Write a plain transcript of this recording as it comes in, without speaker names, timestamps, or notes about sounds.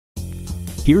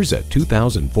Here's a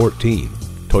 2014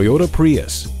 Toyota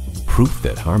Prius. Proof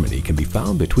that harmony can be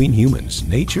found between humans,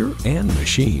 nature, and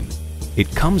machine.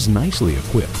 It comes nicely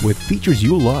equipped with features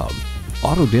you love: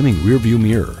 auto-dimming rearview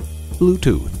mirror,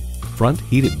 Bluetooth, front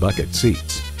heated bucket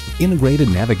seats, integrated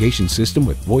navigation system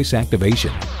with voice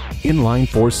activation, inline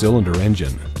 4-cylinder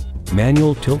engine,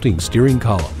 manual tilting steering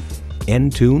column,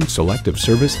 N-Tune selective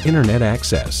service internet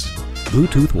access,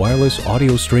 Bluetooth wireless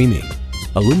audio streaming,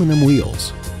 aluminum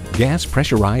wheels, gas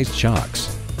pressurized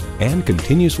shocks, and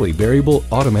continuously variable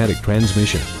automatic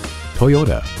transmission.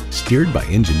 Toyota, steered by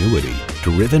ingenuity,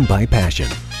 driven by passion.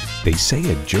 They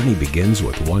say a journey begins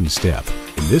with one step.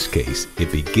 In this case,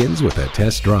 it begins with a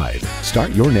test drive.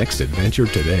 Start your next adventure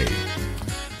today.